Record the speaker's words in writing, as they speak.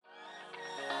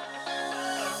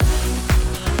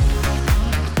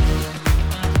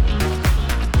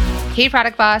Hey,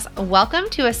 Product Boss. Welcome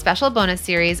to a special bonus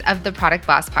series of the Product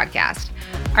Boss podcast.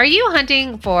 Are you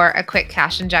hunting for a quick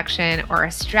cash injection or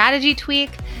a strategy tweak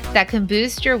that can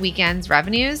boost your weekend's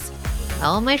revenues?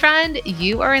 Well, my friend,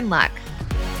 you are in luck.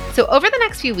 So over the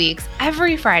next few weeks,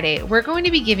 every Friday, we're going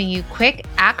to be giving you quick,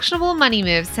 actionable money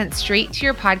moves sent straight to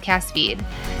your podcast feed.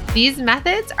 These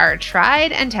methods are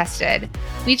tried and tested.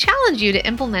 We challenge you to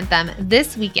implement them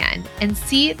this weekend and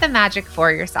see the magic for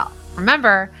yourself.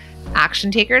 Remember,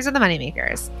 action takers are the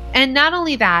moneymakers. And not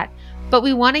only that, but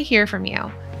we want to hear from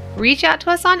you. Reach out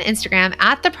to us on Instagram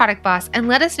at The Product Boss and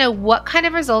let us know what kind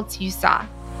of results you saw.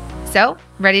 So,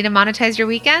 ready to monetize your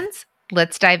weekends?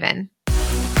 Let's dive in.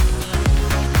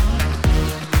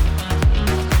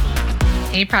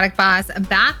 Hey, Product Boss,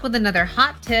 back with another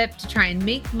hot tip to try and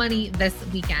make money this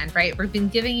weekend, right? We've been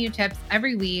giving you tips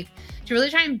every week to really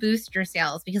try and boost your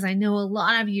sales because I know a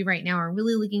lot of you right now are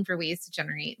really looking for ways to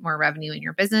generate more revenue in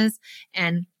your business.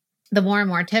 And the more and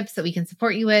more tips that we can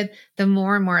support you with, the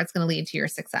more and more it's going to lead to your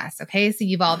success. Okay. So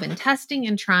you've all been testing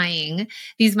and trying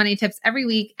these money tips every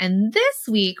week. And this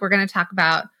week, we're going to talk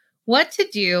about what to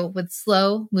do with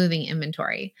slow moving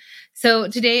inventory. So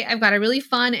today I've got a really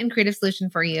fun and creative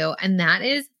solution for you, and that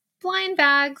is blind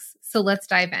bags. So let's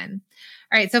dive in.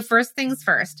 All right. So first things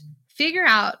first, figure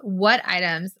out what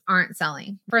items aren't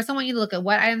selling. First, I want you to look at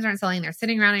what items aren't selling. They're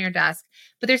sitting around on your desk,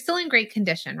 but they're still in great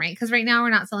condition, right? Because right now we're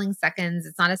not selling seconds.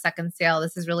 It's not a second sale.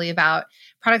 This is really about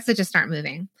products that just aren't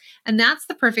moving. And that's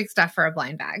the perfect stuff for a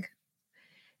blind bag.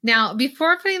 Now,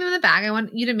 before putting them in the bag, I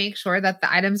want you to make sure that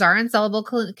the items are in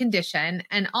sellable condition.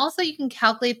 And also you can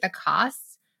calculate the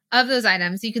costs of those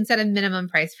items. You can set a minimum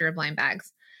price for your blind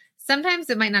bags.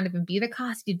 Sometimes it might not even be the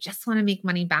cost. You just want to make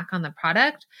money back on the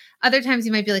product. Other times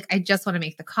you might be like, I just want to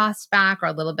make the cost back or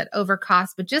a little bit over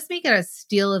cost, but just make it a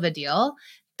steal of a deal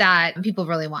that people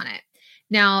really want it.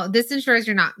 Now, this ensures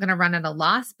you're not going to run at a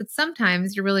loss, but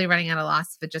sometimes you're really running at a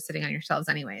loss if it's just sitting on your shelves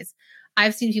anyways.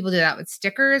 I've seen people do that with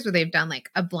stickers where they've done like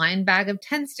a blind bag of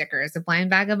 10 stickers, a blind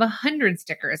bag of 100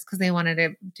 stickers because they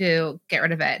wanted to get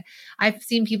rid of it. I've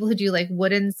seen people who do like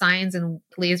wooden signs and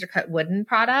laser cut wooden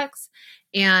products,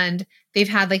 and they've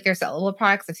had like their sellable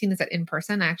products. I've seen this in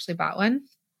person. I actually bought one,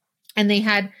 and they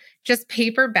had just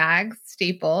paper bags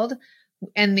stapled,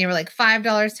 and they were like $5,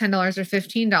 $10, or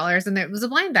 $15. And it was a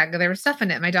blind bag. There was stuff in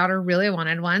it. My daughter really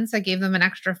wanted one. So I gave them an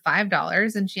extra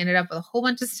 $5, and she ended up with a whole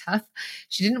bunch of stuff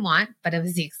she didn't want, but it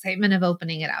was the excitement of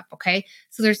opening it up. Okay.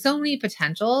 So there's so many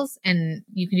potentials, and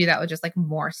you can do that with just like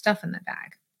more stuff in the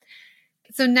bag.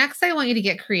 So next, I want you to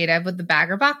get creative with the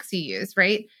bag or box you use,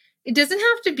 right? It doesn't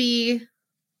have to be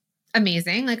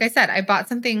amazing. Like I said, I bought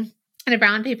something in a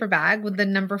brown paper bag with the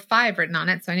number 5 written on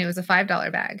it. So I knew it was a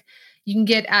 $5 bag. You can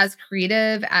get as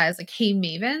creative as like Hey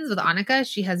Mavens with Annika.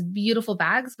 She has beautiful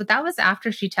bags, but that was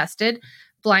after she tested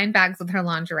blind bags with her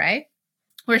lingerie,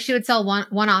 where she would sell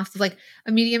one-offs of like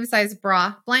a medium-sized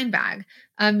bra blind bag,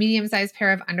 a medium-sized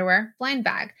pair of underwear blind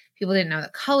bag. People didn't know the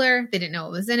color. They didn't know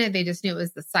what was in it. They just knew it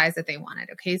was the size that they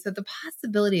wanted. Okay. So the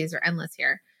possibilities are endless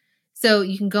here. So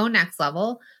you can go next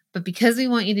level, but because we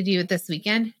want you to do it this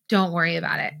weekend, don't worry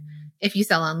about it. If you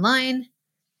sell online,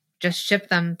 just ship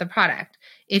them the product.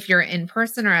 If you're in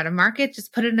person or at a market,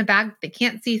 just put it in a bag. They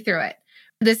can't see through it.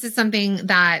 This is something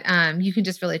that you can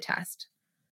just really test.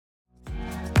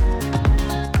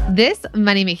 This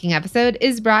money-making episode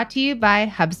is brought to you by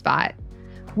HubSpot.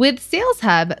 With Sales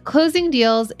Hub, closing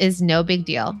deals is no big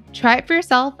deal. Try it for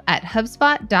yourself at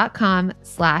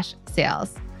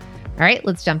HubSpot.com/sales. All right,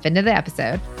 let's jump into the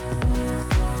episode.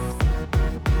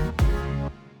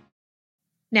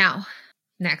 Now,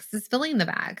 next is filling the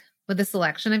bag with a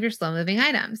selection of your slow-moving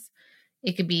items.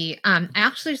 It could be, I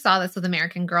actually saw this with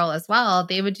American Girl as well.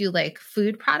 They would do like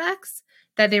food products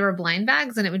that they were blind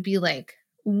bags, and it would be like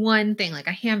one thing, like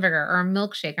a hamburger or a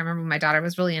milkshake. I remember my daughter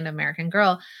was really into American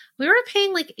Girl. We were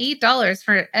paying like $8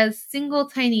 for a single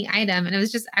tiny item, and it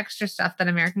was just extra stuff that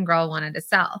American Girl wanted to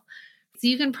sell. So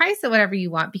you can price it whatever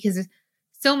you want because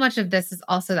so much of this is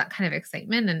also that kind of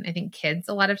excitement. And I think kids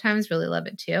a lot of times really love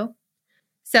it too.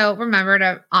 So remember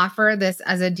to offer this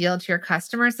as a deal to your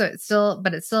customer. So it still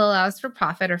allows for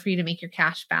profit or for you to make your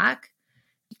cash back,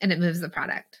 and it moves the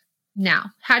product. Now,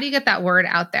 how do you get that word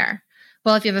out there?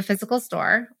 Well, if you have a physical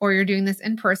store or you're doing this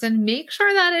in person, make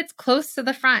sure that it's close to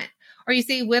the front. Or you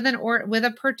say with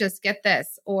a purchase, get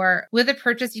this, or with a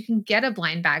purchase, you can get a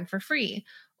blind bag for free,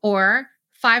 or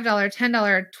 $5,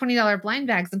 $10, $20 blind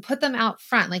bags, and put them out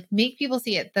front. Like make people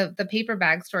see it. The paper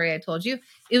bag story I told you,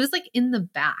 it was like in the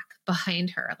back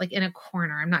behind her, like in a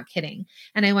corner. I'm not kidding.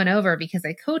 And I went over because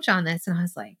I coach on this, and I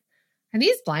was like, are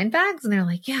these blind bags? And they're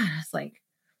like, yeah. And I was like,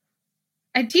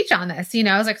 I teach on this,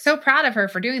 I was like so proud of her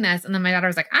for doing this. And then my daughter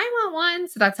was like, I want one.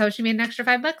 So that's how she made an extra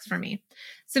 $5 for me.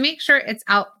 So make sure it's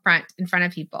out front in front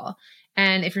of people.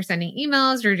 And if you're sending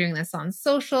emails, you're doing this on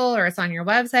social or it's on your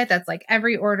website, that's like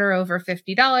every order over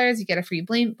 $50, you get a free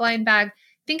blind bag.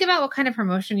 Think about what kind of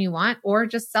promotion you want, or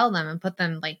just sell them and put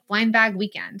them like blind bag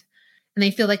weekend. And they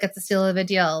feel like it's a steal of a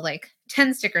deal, like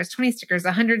 10 stickers, 20 stickers,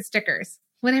 100 stickers,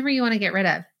 whatever you want to get rid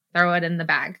of, throw it in the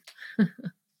bag.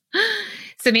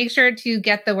 So make sure to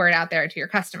get the word out there to your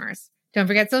customers. Don't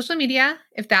forget social media,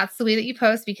 if that's the way that you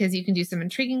post, because you can do some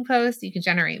intriguing posts, you can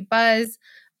generate buzz.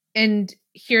 And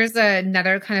here's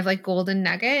another kind of like golden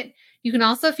nugget. You can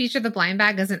also feature the blind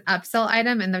bag as an upsell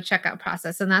item in the checkout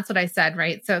process. And that's what I said,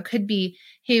 right? So it could be,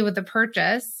 hey, with the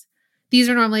purchase, these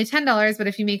are normally $10, but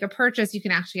if you make a purchase, you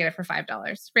can actually get it for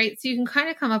 $5, right? So you can kind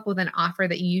of come up with an offer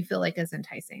that you feel like is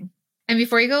enticing. And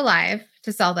before you go live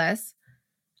to sell this,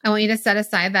 I want you to set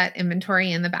aside that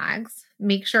inventory in the bags.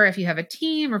 Make sure if you have a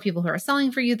team or people who are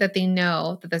selling for you that they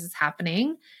know that this is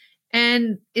happening.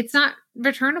 And it's not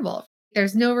returnable.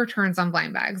 There's no returns on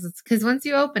blind bags. It's because once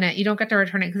you open it, you don't get to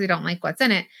return it because you don't like what's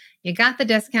in it. You got the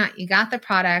discount, you got the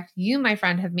product, you, my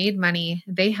friend, have made money,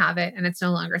 they have it, and it's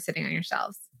no longer sitting on your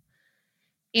shelves.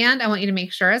 And I want you to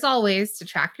make sure, as always, to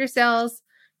track your sales,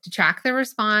 to track the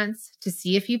response, to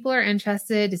see if people are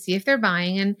interested, to see if they're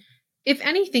buying. And if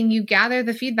anything, you gather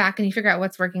the feedback and you figure out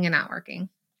what's working and not working.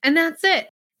 And that's it.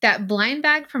 That blind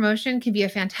bag promotion can be a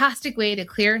fantastic way to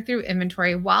clear through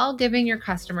inventory while giving your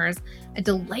customers a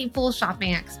delightful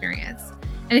shopping experience.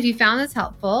 And if you found this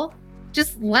helpful,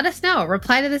 just let us know.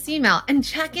 Reply to this email and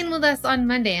check in with us on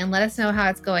Monday and let us know how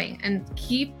it's going. And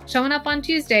keep showing up on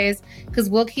Tuesdays because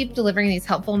we'll keep delivering these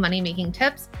helpful money-making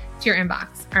tips to your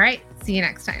inbox. All right, see you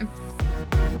next time.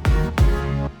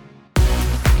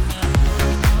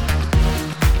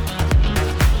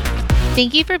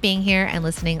 Thank you for being here and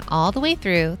listening all the way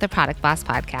through the Product Boss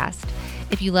podcast.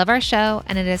 If you love our show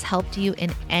and it has helped you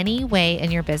in any way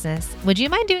in your business, would you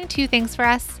mind doing 2 things for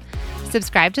us?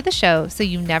 Subscribe to the show so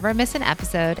you never miss an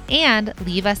episode and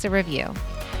leave us a review.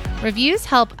 Reviews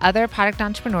help other product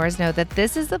entrepreneurs know that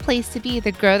this is the place to be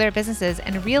to grow their businesses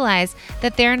and realize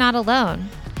that they're not alone.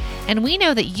 And we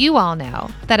know that you all know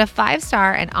that a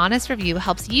 5-star and honest review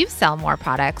helps you sell more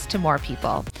products to more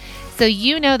people. So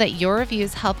you know that your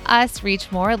reviews help us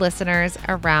reach more listeners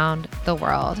around the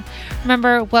world.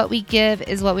 Remember, what we give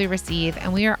is what we receive,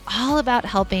 and we are all about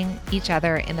helping each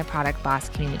other in the Product Boss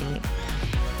community.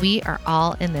 We are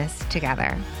all in this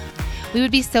together. We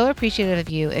would be so appreciative of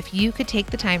you if you could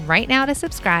take the time right now to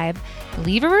subscribe,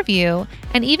 leave a review,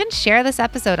 and even share this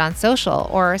episode on social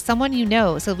or someone you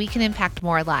know so we can impact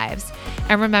more lives.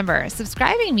 And remember,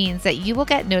 subscribing means that you will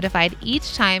get notified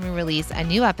each time we release a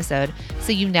new episode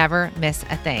so you never miss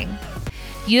a thing.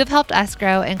 You have helped us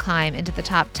grow and climb into the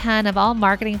top 10 of all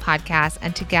marketing podcasts,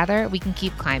 and together we can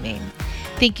keep climbing.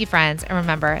 Thank you, friends, and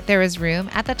remember, there is room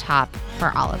at the top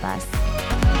for all of us.